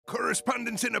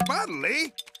Correspondence in a bottle, eh?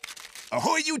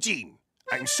 Ahoy, Eugene.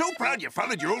 I'm so proud you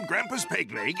followed your old grandpa's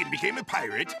peg leg and became a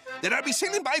pirate that I'll be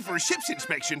sailing by for a ship's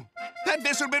inspection. That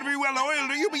vessel better be well oiled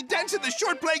or you'll be dancing the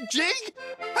short leg jig.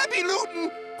 Happy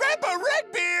looting, Grandpa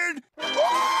Redbeard!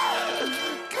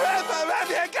 Oh! Grandpa, have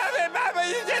you come in, Mama?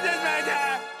 You did this, man!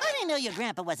 I didn't know your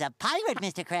grandpa was a pirate,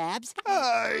 Mr. Krabs.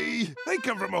 I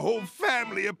come from a whole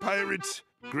family of pirates.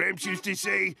 Gramps used to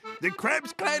say, the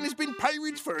Krabs clan has been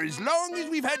pirates for as long as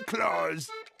we've had claws.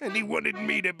 And he wanted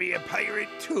me to be a pirate,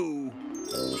 too.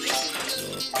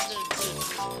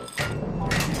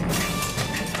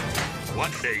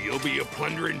 One day you'll be a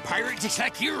plundering pirate just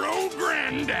like your old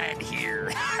granddad here.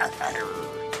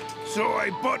 So I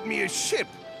bought me a ship,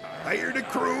 hired a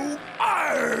crew,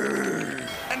 arr!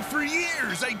 And for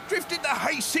years I drifted the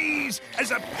high seas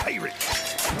as a pirate.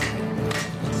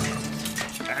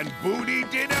 And booty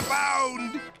did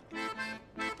abound.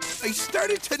 I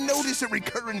started to notice a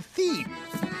recurrent theme.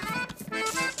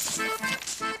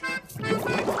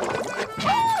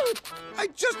 I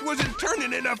just wasn't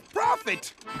turning enough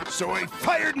profit. So I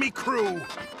fired me crew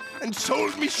and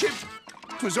sold me ship.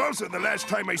 'Twas also the last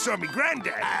time I saw me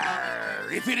granddad.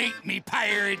 Arr, if it ain't me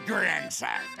pirate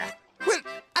grandson. Well,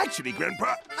 actually,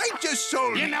 Grandpa, I just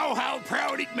sold... You know how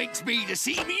proud it makes me to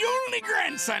see me only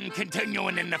grandson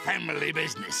continuing in the family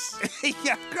business.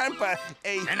 Yeah, Grandpa,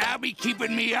 And I'll be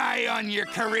keeping me eye on your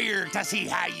career to see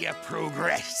how you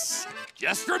progress.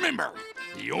 Just remember,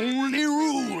 the only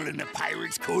rule in the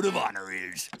Pirate's Code of Honor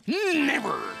is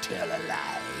never tell a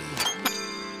lie.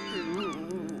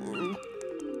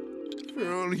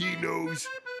 For all he knows,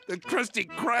 the Krusty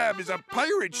Krab is a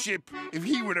pirate ship. If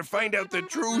he were to find out the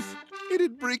truth,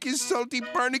 it'd break his salty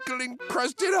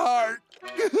barnacle-encrusted heart.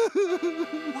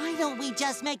 Why don't we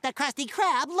just make the Krusty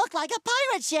Krab look like a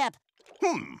pirate ship?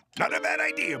 Not a bad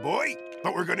idea, boy.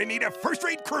 But we're gonna need a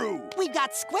first-rate crew. We've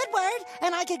got Squidward,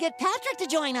 and I could get Patrick to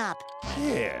join up.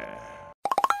 Yeah.